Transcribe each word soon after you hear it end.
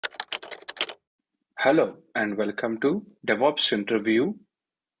Hello and welcome to DevOps Interview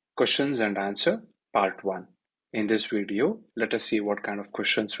Questions and Answer Part 1. In this video, let us see what kind of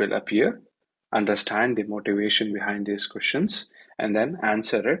questions will appear, understand the motivation behind these questions, and then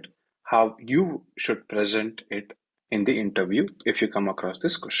answer it how you should present it in the interview if you come across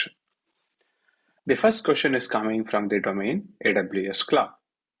this question. The first question is coming from the domain AWS Cloud,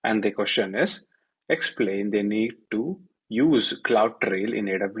 and the question is explain the need to use CloudTrail in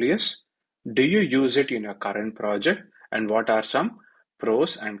AWS. Do you use it in your current project, and what are some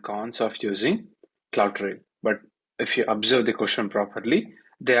pros and cons of using CloudTrail? But if you observe the question properly,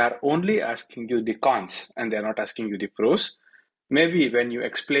 they are only asking you the cons and they're not asking you the pros. Maybe when you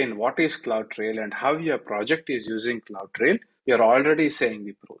explain what is CloudTrail and how your project is using CloudTrail, you're already saying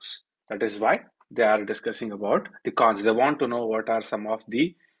the pros. That is why they are discussing about the cons. They want to know what are some of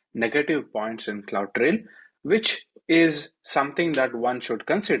the negative points in CloudTrail, which is something that one should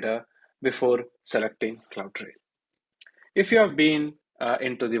consider before selecting CloudTrail. If you have been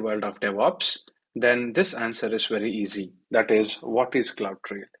into the world of DevOps, then this answer is very easy. That is, what is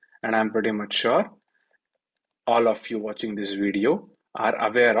CloudTrail? And I'm pretty much sure all of you watching this video are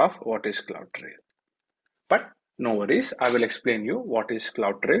aware of what is CloudTrail. But no worries, I will explain you what is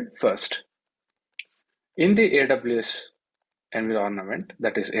CloudTrail first. In the AWS environment,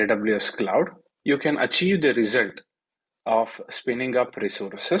 that is AWS Cloud, you can achieve the result of spinning up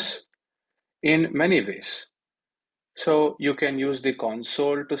resources in many ways. So you can use the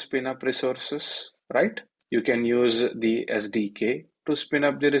console to spin up resources, right? You can use the SDK to spin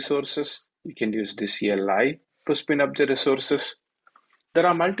up the resources. You can use the CLI to spin up the resources. There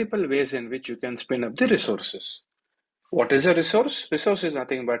are multiple ways in which you can spin up the resources. What is a resource? Resource is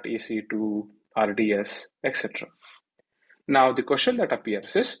nothing but EC2, RDS, etc. Now the question that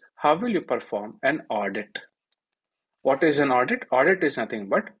appears is, how will you perform an audit? What is an audit? Audit is nothing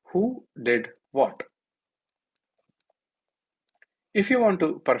but who did what. If you want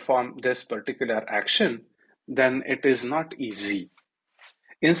to perform this particular action, then it is not easy.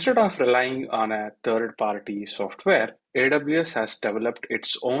 Instead of relying on a third-party software, AWS has developed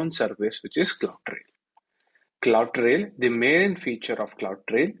its own service, which is CloudTrail. CloudTrail, the main feature of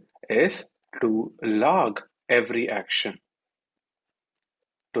CloudTrail is to log every action.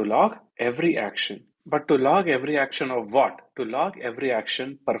 To log every action. But to log every action of what? To log every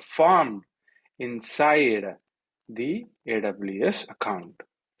action performed inside the AWS account.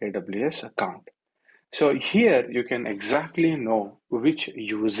 AWS account. So here you can exactly know which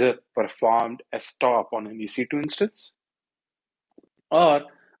user performed a stop on an EC2 instance or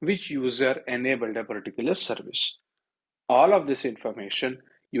which user enabled a particular service. All of this information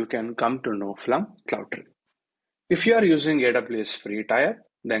you can come to know from CloudTrail. If you are using AWS free tier,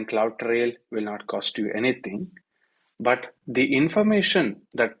 then CloudTrail will not cost you anything, but the information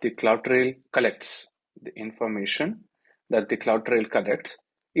that the CloudTrail collects,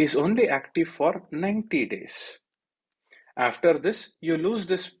 is only active for 90 days. After this, you lose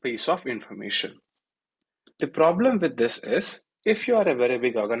this piece of information. The problem with this is, if you are a very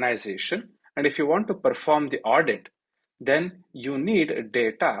big organization and if you want to perform the audit, then you need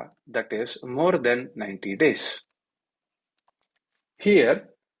data that is more than 90 days. Here,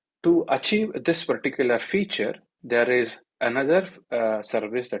 to achieve this particular feature, there is another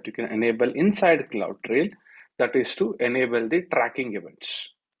service that you can enable inside CloudTrail, that is to enable the tracking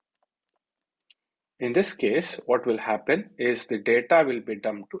events. In this case, what will happen is the data will be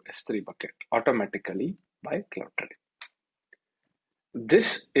dumped to S3 bucket automatically by CloudTrail.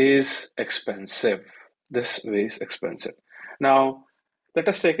 This is expensive. Now, let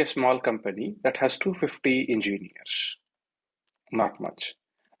us take a small company that has 250 engineers. Not much.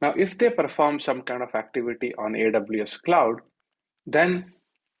 Now, if they perform some kind of activity on AWS Cloud, then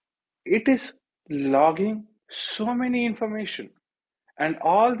it is logging so many information, and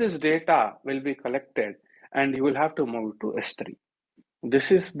all this data will be collected and you will have to move to S3.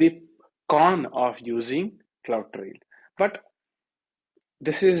 This is the con of using CloudTrail. But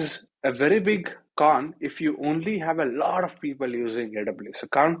this is a very big con if you only have a lot of people using AWS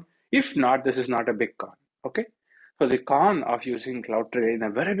account. If not, this is not a big con. Okay. So the con of using CloudTrail in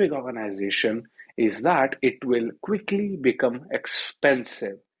a very big organization is that it will quickly become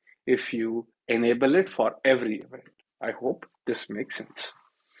expensive if you enable it for every event. I hope this makes sense.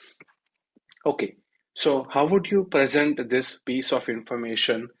 Okay, so how would you present this piece of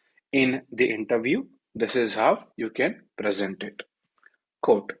information in the interview? This is how you can present it.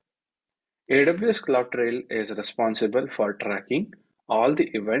 Quote, AWS CloudTrail is responsible for tracking all the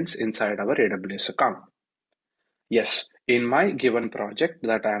events inside our AWS account. Yes, in my given project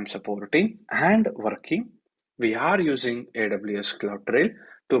that I am supporting and working, we are using AWS CloudTrail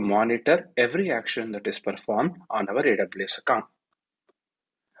to monitor every action that is performed on our AWS account.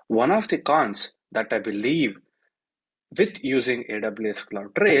 One of the cons that I believe with using AWS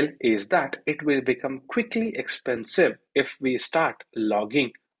CloudTrail is that it will become quickly expensive if we start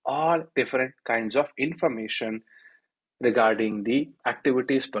logging all different kinds of information regarding the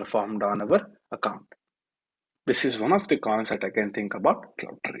activities performed on our account. This is one of the cons that I can think about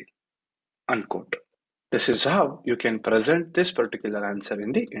CloudTrail. Unquote. This is how you can present this particular answer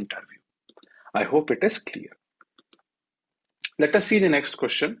in the interview. I hope it is clear. Let us see the next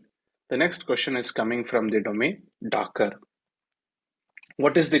question. The next question is coming from the domain Docker.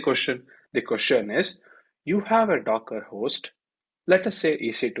 What is the question? The question is, you have a Docker host, let us say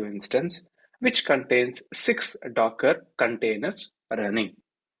EC2 instance, which contains 6 Docker containers running.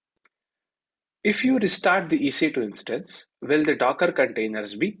 If you restart the EC2 instance, will the Docker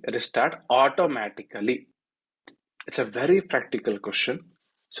containers be restarted automatically? It's a very practical question.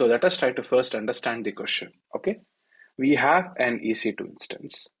 So let us try to first understand the question. Okay, we have an EC2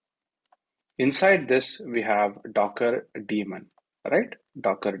 instance. Inside this, we have Docker daemon, right?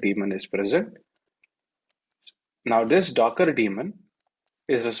 Docker daemon is present. Now this Docker daemon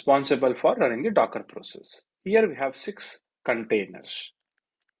is responsible for running the Docker process. Here we have 6 containers.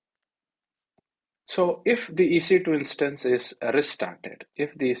 So if the EC2 instance is restarted,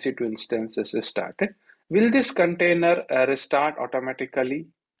 will this container restart automatically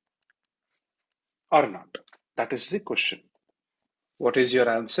or not? That is the question. What is your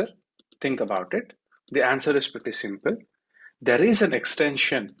answer? Think about it. The answer is pretty simple. There is an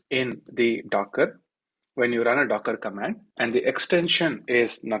extension in the Docker when you run a Docker command, and the extension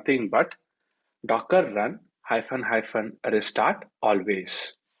is nothing but docker run -- restart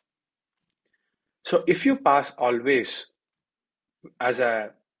always. So if you pass always as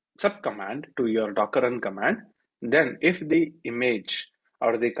a subcommand to your docker run command, then if the image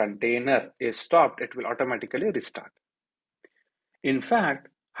or the container is stopped, it will automatically restart. In fact,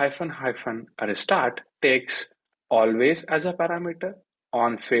 -- restart takes always as a parameter,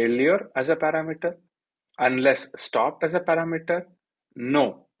 on failure as a parameter, unless stopped as a parameter,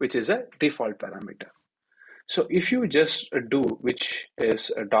 no, which is a default parameter. So if you just do, which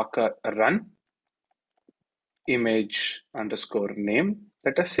is a docker run image underscore name,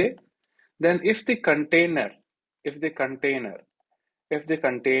 let us say, then if the container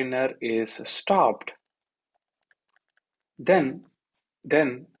is stopped, then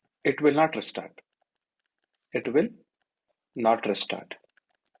it will not restart. It will not restart.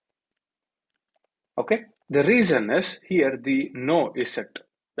 Okay. The reason is here the no is set.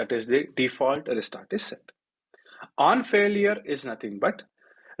 That is the default restart is set. On failure is nothing but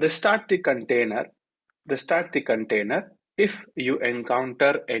restart the container if you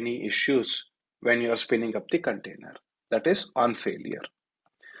encounter any issues when you are spinning up the container. That is on failure.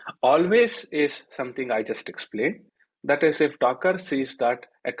 Always is something I just explained. That is, if Docker sees that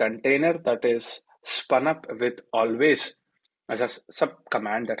a container that is spun up with always as a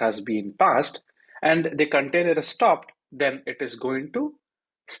subcommand that has been passed and the container is stopped, then it is going to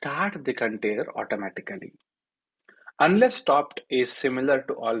start the container automatically. Unless stopped is similar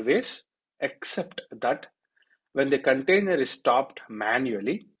to always, except that when the container is stopped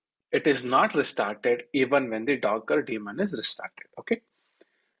manually, it is not restarted even when the Docker daemon is restarted. Okay.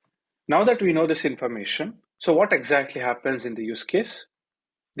 Now that we know this information, so what exactly happens in the use case?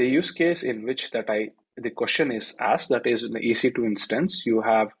 The use case in which the question is asked, that is in the EC2 instance, you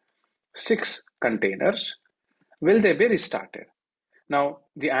have 6 containers. Will they be restarted? Now,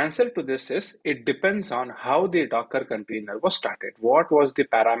 the answer to this is, it depends on how the Docker container was started. What was the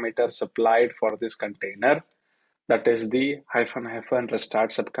parameter supplied for this container? That is the -- restart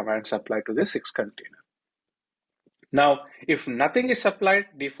subcommand supplied to the 6 container. Now, if nothing is supplied,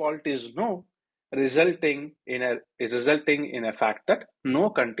 default is no, resulting in a fact that no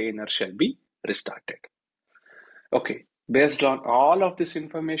container shall be restarted. Okay, based on all of this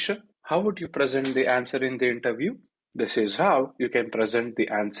information, how would you present the answer in the interview? This is how you can present the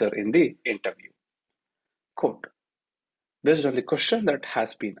answer in the interview. Quote, based on the question that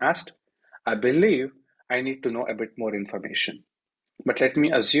has been asked, I believe I need to know a bit more information. But let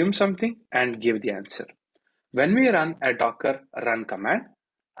me assume something and give the answer. When we run a docker run command,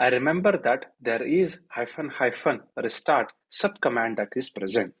 I remember that there is -- restart subcommand that is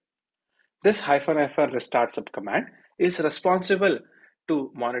present. This -- restart subcommand is responsible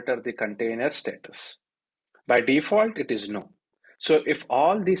to monitor the container status. By default, it is no. So if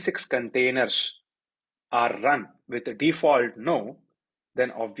all the 6 containers are run with the default no,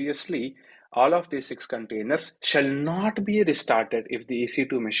 then obviously all of these 6 containers shall not be restarted if the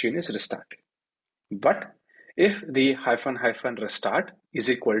EC2 machine is restarted. But if the -- restart is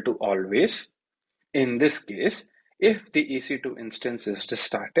equal to always. In this case, if the EC2 instance is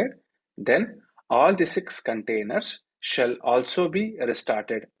restarted, then all the 6 containers shall also be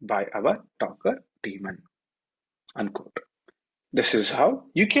restarted by our Docker daemon. Unquote. This is how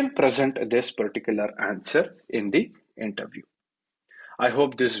you can present this particular answer in the interview. I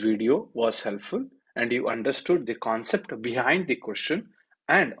hope this video was helpful and you understood the concept behind the question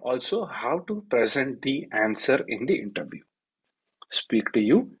and also how to present the answer in the interview. Speak to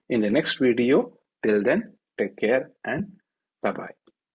you in the next video. Till then, take care and bye bye.